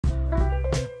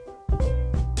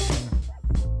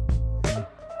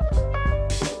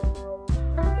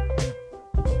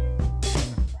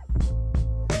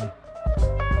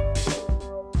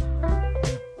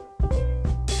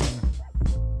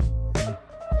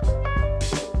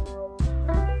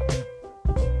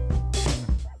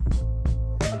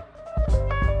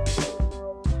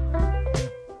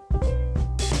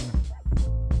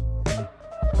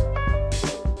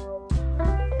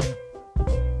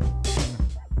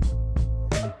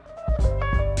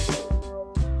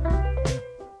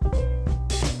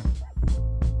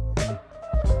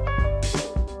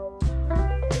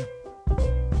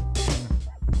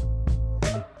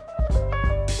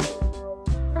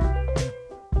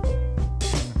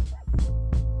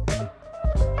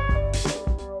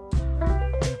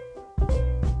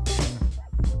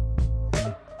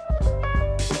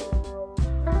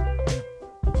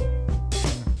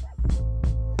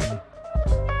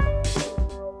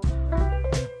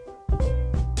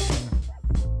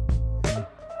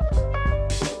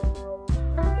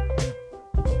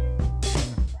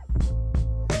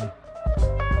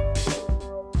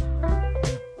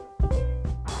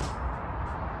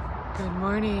Good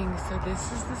morning. So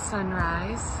this is the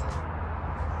sunrise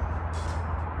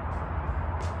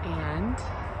and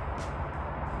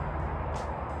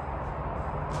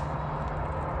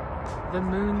the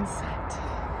moon set.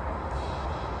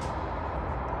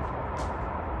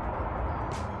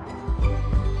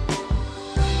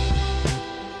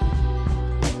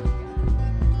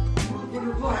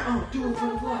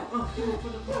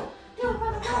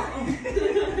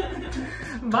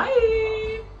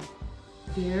 Bye!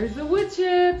 Here's the wood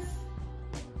chips.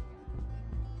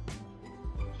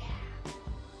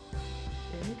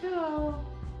 There we go.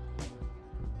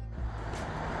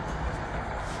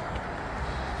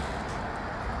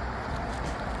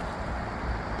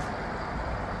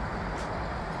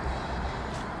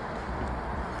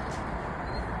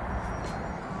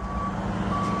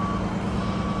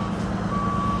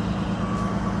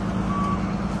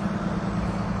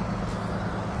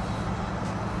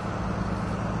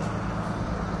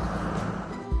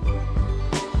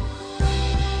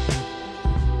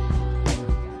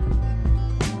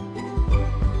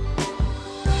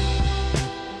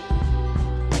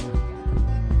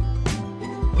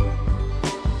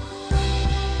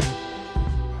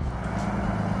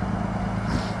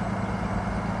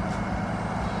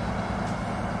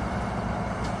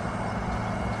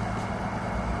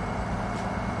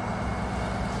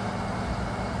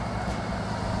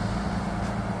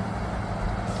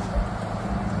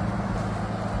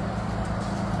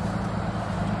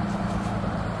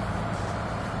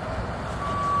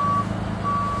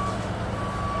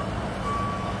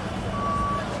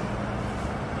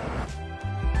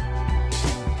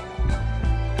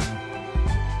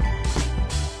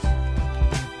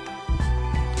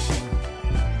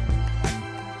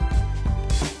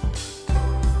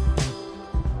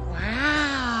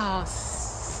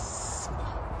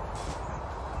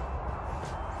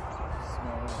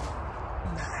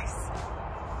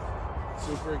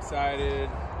 Super excited.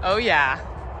 Oh yeah.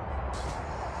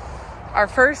 Our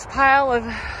first pile of,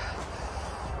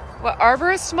 what,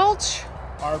 arborist mulch?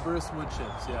 Arborist wood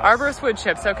chips, yes. Arborist wood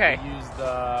chips, okay. We used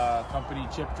the company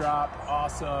Chip Drop.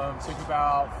 Awesome. Took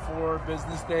about 4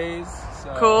 business days.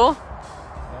 So, cool.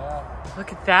 Yeah.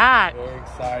 Look at that. Very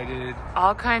excited.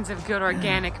 All kinds of good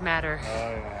organic matter. Oh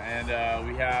yeah. And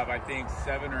we have, I think,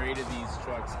 7 or 8 of these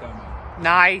trucks coming.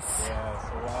 Nice. Yeah,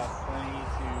 so we'll have plenty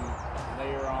to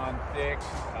layer on thick.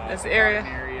 This area. And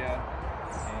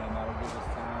that'll give us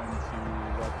time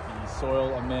to let the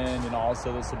soil amend, and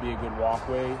also this will be a good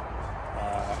walkway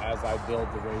as I build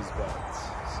the raised beds.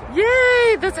 So,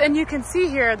 yay! That's, and you can see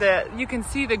here that you can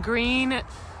see the green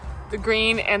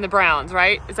and the browns,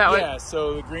 right? Is that what? Yeah,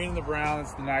 so the green and the brown,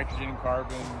 it's the nitrogen and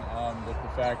carbon. But the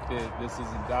fact that this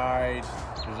isn't dyed,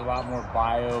 there's a lot more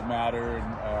bio matter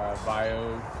and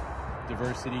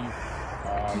biodiversity.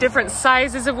 Different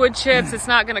sizes of wood chips. It's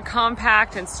not going to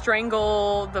compact and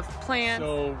strangle the plant.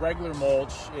 So regular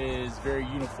mulch is very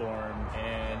uniform,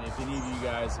 and if any of you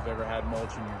guys have ever had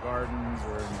mulch in your gardens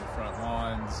or in your front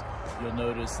lawns, you'll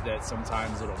notice that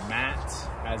sometimes it'll mat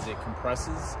as it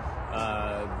compresses.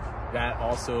 That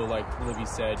also, like Libby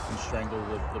said, can strangle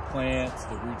the plants,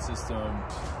 the root system.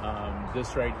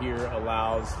 This right here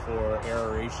allows for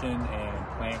aeration and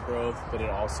plant growth, but it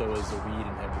also is a weed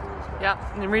inhibitor as well. Yep,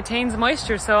 and it retains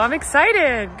moisture, so I'm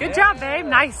excited. Good job, babe.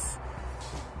 Nice.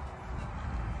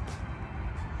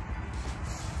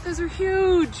 Those are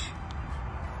huge.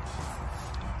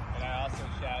 And I also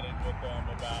chatted with them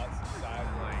about some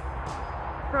sidling.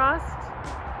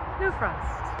 Frost? No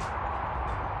frost.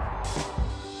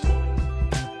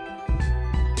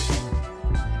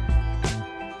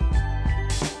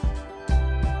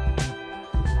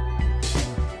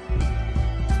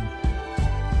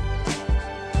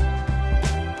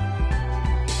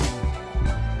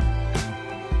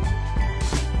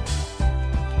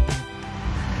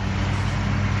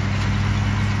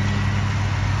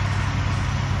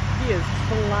 He is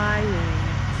flying.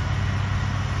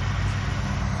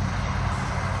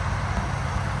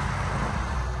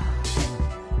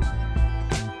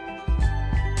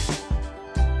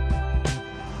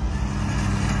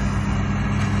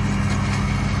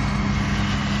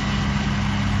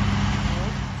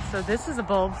 So this is a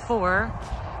bulb for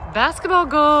basketball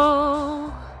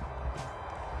goal.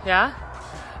 Yeah?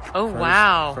 Oh,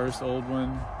 wow. First old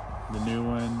one, the new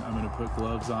one, I'm going to put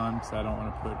gloves on because I don't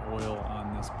want to put oil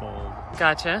on this bulb.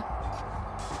 Gotcha.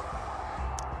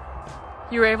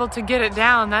 You were able to get it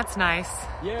down. That's nice.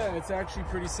 Yeah, it's actually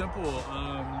pretty simple.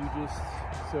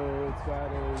 So it's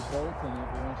got a bolt in it,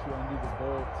 but once you undo the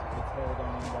bolt, it's held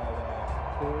on by that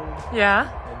cord. Yeah.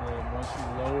 And then once you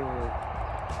lower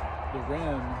the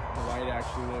rim, the light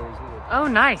actually lowers with it. Oh,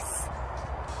 nice.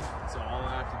 So all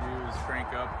I have to do is crank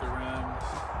up the rim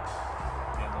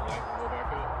and the light will go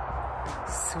back up.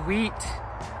 Sweet.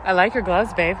 I like your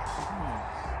gloves, babe.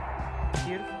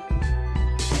 Beautiful.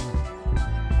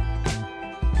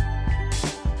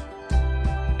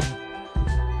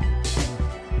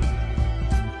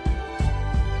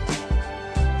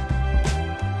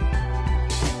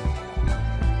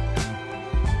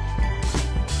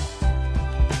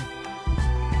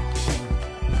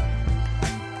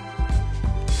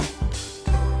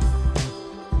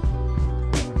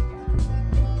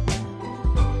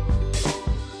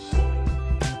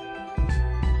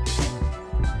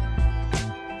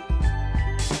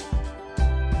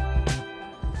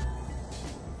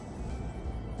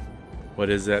 What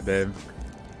is that, babe?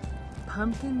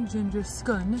 Pumpkin ginger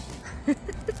scone.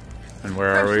 And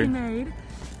where are Freshly we? made.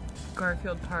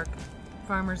 Garfield Park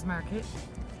Farmers Market.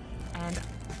 And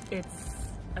it's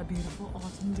a beautiful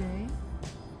autumn day.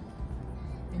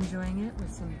 Enjoying it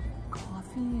with some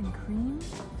coffee and cream.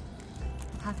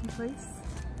 Happy place.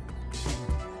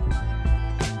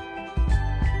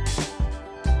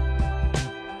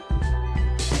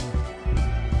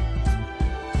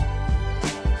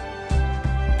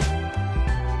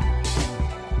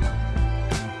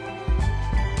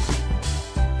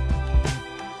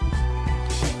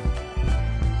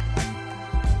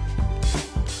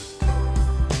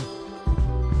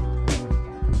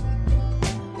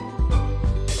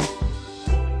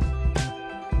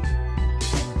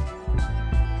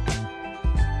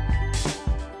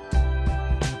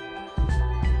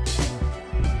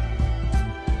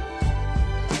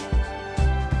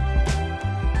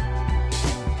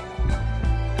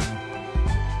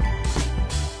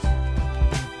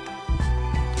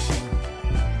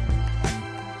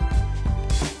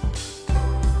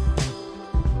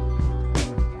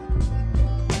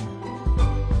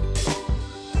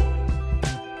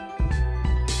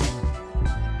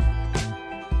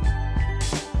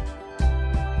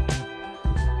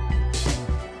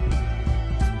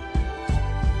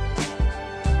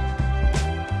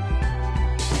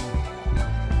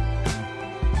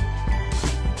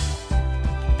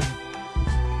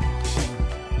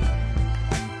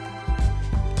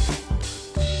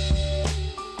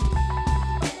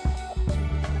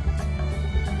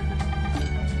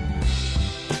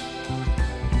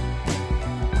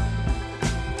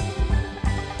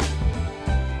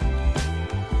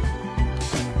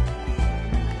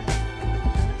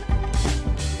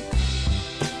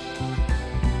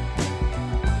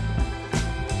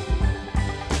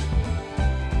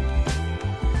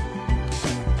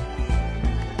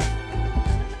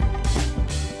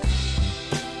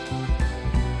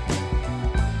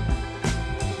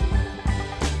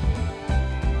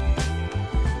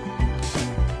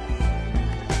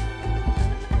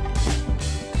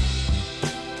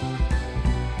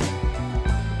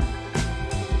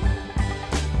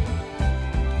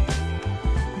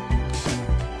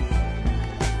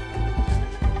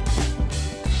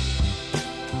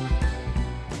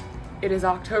 It is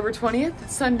October 20th,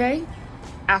 Sunday,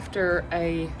 after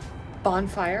a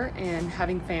bonfire and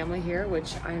having family here,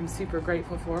 which I am super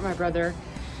grateful for. My brother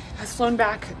has flown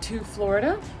back to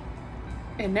Florida,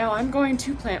 and now I'm going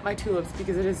to plant my tulips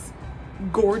because it is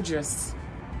gorgeous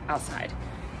outside.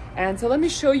 And so let me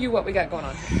show you what we got going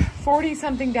on.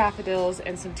 40-something daffodils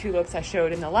and some tulips I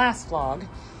showed in the last vlog.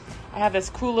 I have this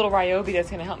cool little ryobi that's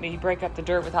gonna help me break up the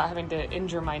dirt without having to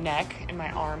injure my neck and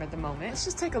my arm at the moment. Let's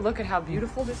just take a look at how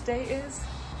beautiful this day is.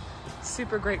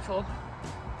 Super grateful.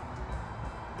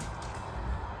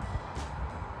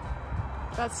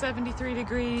 About 73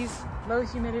 degrees, low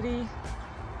humidity,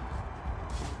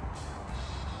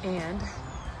 and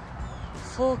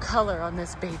full color on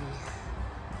this baby.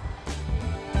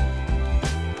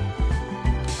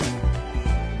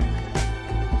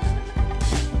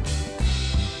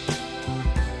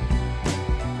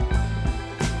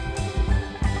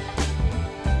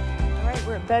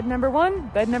 Bed number 1,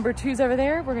 bed number 2's over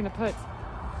there. We're gonna put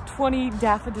 20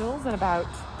 daffodils and about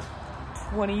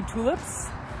 20 tulips,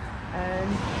 and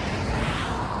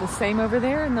the same over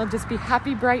there, and they'll just be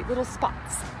happy, bright little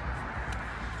spots.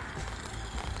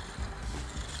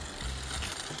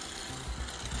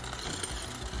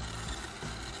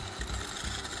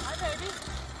 Hi,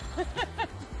 baby.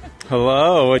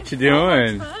 Hello, what you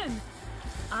doing? So much fun.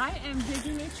 I am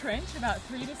digging a trench about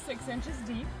 3 to 6 inches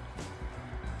deep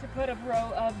to put a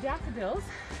row of daffodils,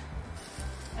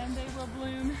 and they will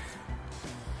bloom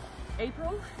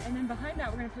April, and then behind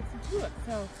that we're going to put some tulips.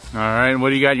 So, all right,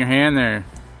 what do you got in your hand there?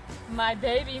 My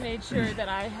baby made sure that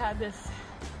I had this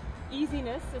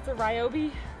easiness. It's a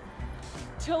ryobi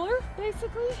tiller,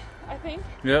 basically, I think.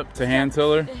 Yep, it's a hand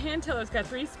tiller. The hand tiller's got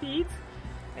 3 speeds,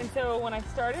 And so when I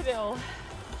started, it'll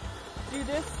do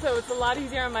this, so it's a lot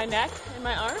easier on my neck and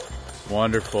my arm.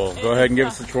 Wonderful. Go ahead and give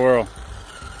us a twirl.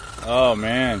 Oh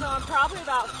man. So I'm probably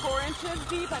about 4 inches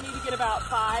deep. I need to get about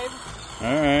 5.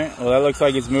 All right. Well, that looks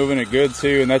like it's moving it good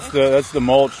too, and that's the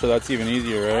mulch, so that's even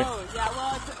easier, right? Oh yeah.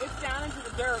 Well, it's down into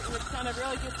the dirt, and it's done a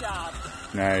really good job.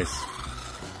 Nice.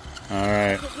 All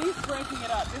right. At least breaking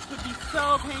it up. This would be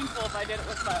so painful if I did it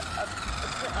with a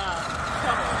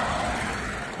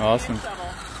shovel. Awesome.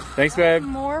 Thanks, babe.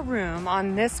 More room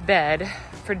on this bed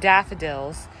for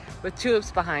daffodils with tulips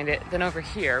behind it than over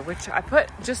here, which I put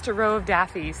just a row of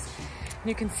daffies. And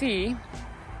you can see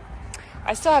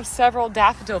I still have several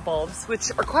daffodil bulbs, which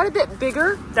are quite a bit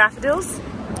bigger daffodils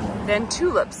than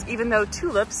tulips, even though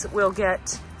tulips will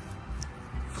get,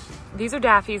 these are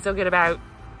daffies, they'll get about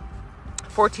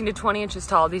 14 to 20 inches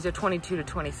tall. These are 22 to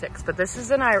 26, but this is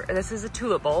a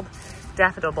tulip bulb,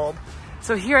 daffodil bulb.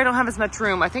 So here I don't have as much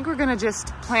room. I think we're gonna just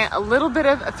plant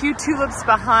a few tulips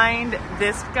behind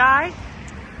this guy,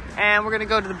 and we're gonna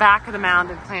go to the back of the mound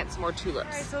and plant some more tulips.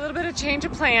 All right, so a little bit of change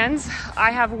of plans.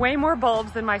 I have way more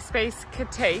bulbs than my space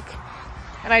could take,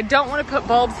 and I don't wanna put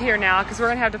bulbs here now because we're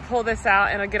gonna have to pull this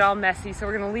out and it'll get all messy. So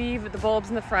we're gonna leave the bulbs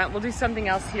in the front. We'll do something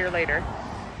else here later.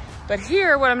 But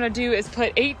here, what I'm gonna do is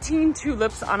put 18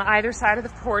 tulips on either side of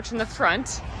the porch in the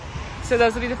front. So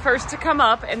those will be the first to come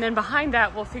up, and then behind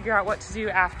that, we'll figure out what to do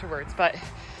afterwards. But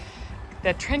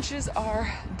the trenches are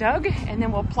dug, and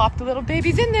then we'll plop the little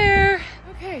babies in there.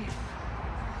 Okay.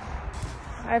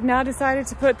 I've now decided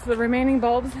to put the remaining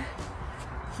bulbs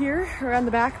here around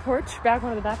the back porch, one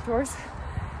of the back doors.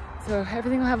 So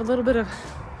everything will have a little bit of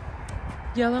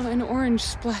yellow and orange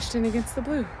splashed in against the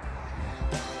blue.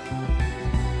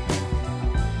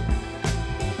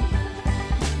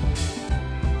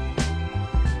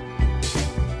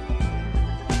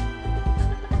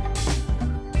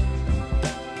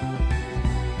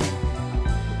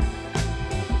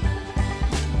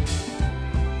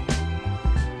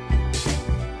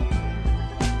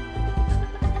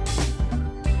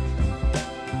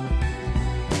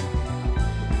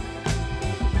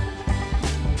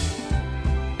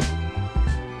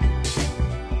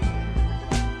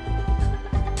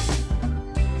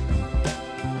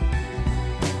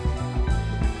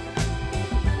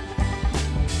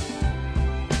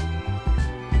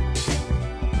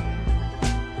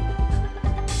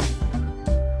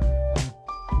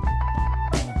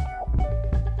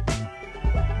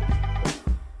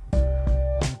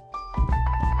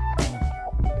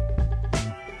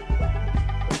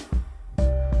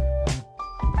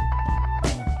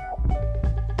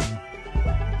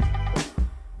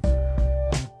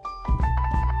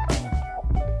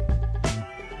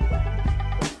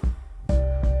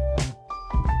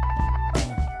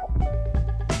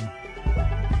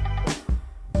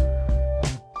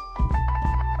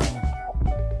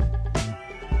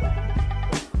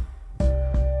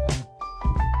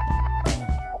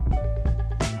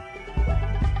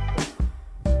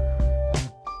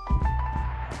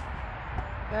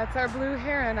 That's our blue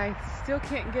heron. I still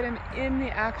can't get him in the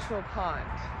actual pond.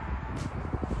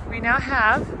 We now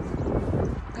have,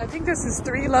 I think this is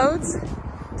 3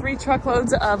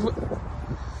 truckloads of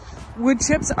wood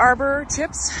chips, arbor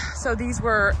chips. So these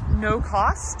were no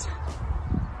cost.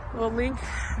 We'll link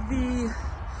the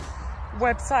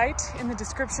website in the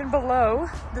description below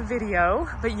the video.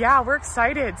 But yeah, we're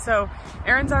excited. So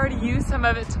Aaron's already used some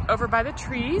of it over by the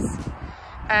trees.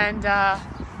 And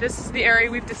this is the area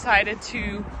we've decided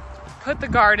to put the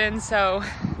garden. So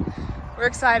we're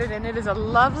excited, and it is a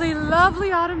lovely,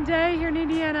 lovely autumn day here in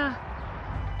Indiana.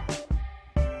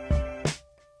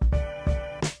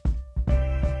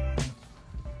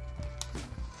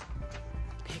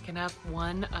 Picking up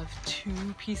one of 2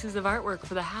 pieces of artwork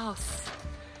for the house.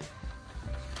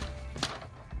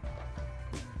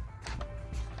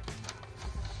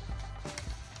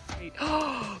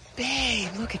 Oh, babe,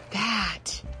 look at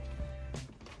that.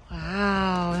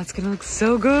 Wow, that's gonna look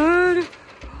so good.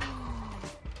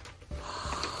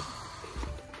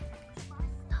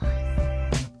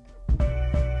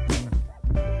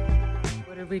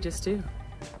 What did we just do?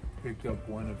 Picked up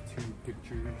one of 2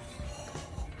 pictures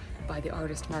by the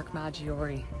artist Mark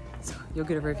Maggiore. So you'll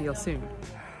get a reveal soon.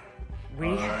 All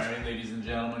right, ladies and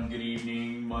gentlemen, good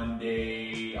evening.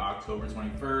 Monday, October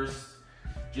 21st.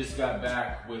 Just got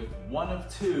back with one of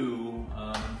 2.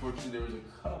 Unfortunately, there was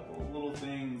a couple little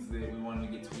things that we wanted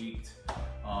to get tweaked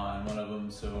on one of them,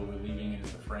 so we're leaving it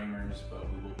at the framers, but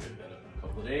we will pick that up in a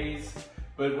couple of days.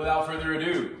 But without further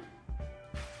ado,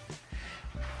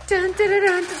 dun, dun, dun,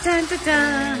 dun, dun, dun,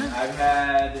 dun. I've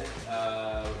had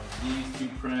these 2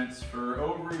 prints for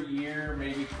over a year,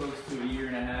 maybe close to a year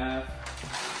and a half.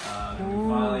 We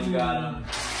finally got him.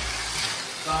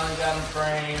 Finally got him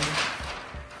framed.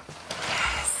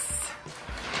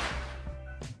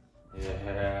 Yes.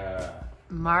 Yeah.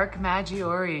 Mark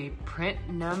Maggiore, print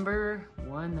number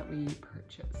 1 that we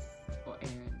purchased. Well,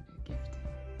 Aaron gifted.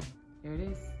 There it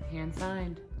is, hand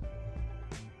signed.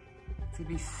 It's gonna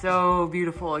be so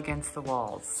beautiful against the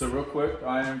walls. So real quick,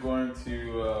 I am going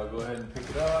to go ahead and pick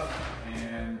it up,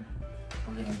 and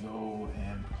we're gonna go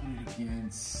and put it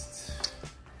against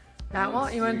That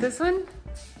wall? You want this one?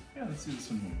 Yeah, let's do this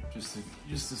one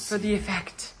just to For the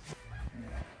effect. Yeah.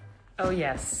 Oh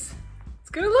yes. It's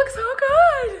gonna look so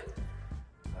good!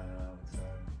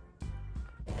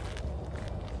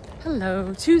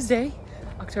 Hello, Tuesday,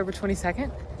 October 22nd.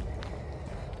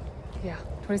 Yeah,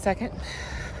 22nd.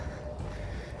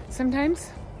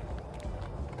 Sometimes,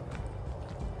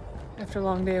 after a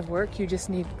long day of work, you just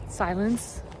need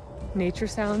silence, nature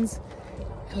sounds,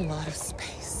 and a lot of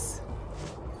space.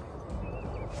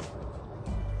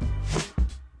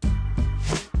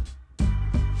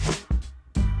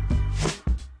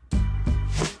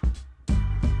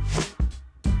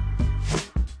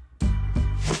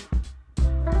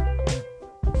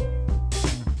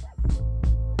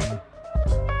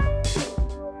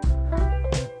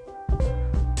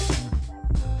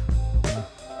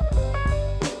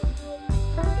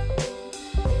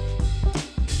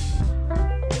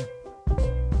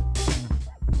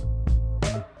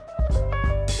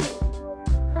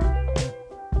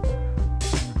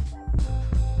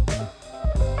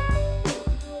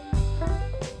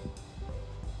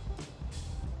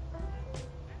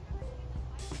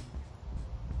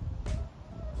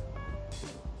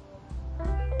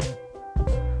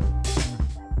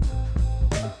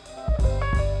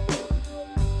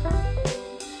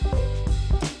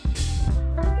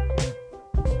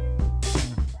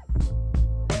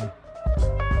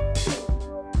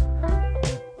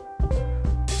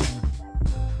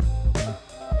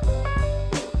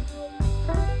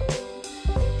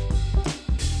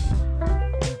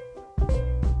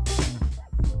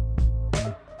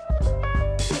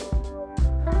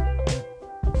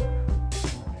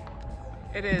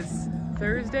 It is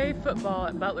Thursday football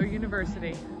at Butler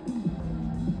University.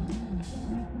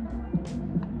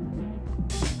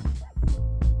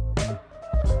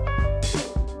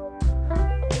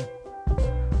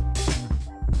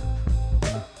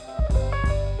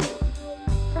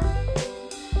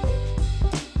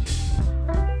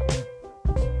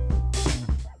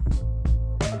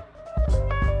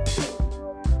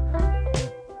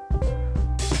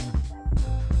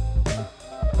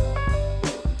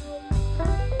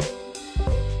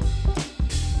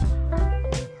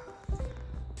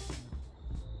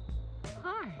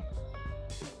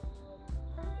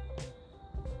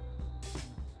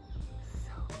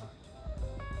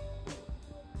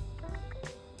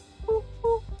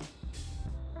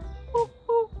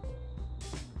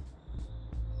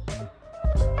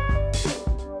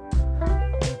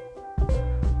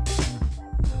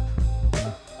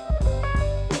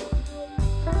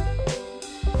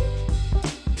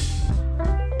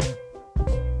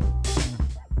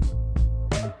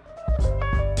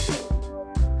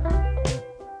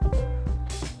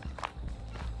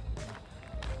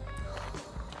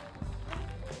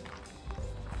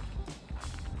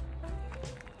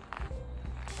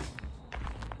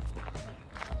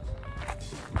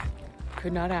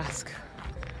 Could not ask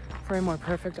for a more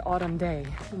perfect autumn day,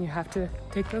 and you have to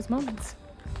take those moments.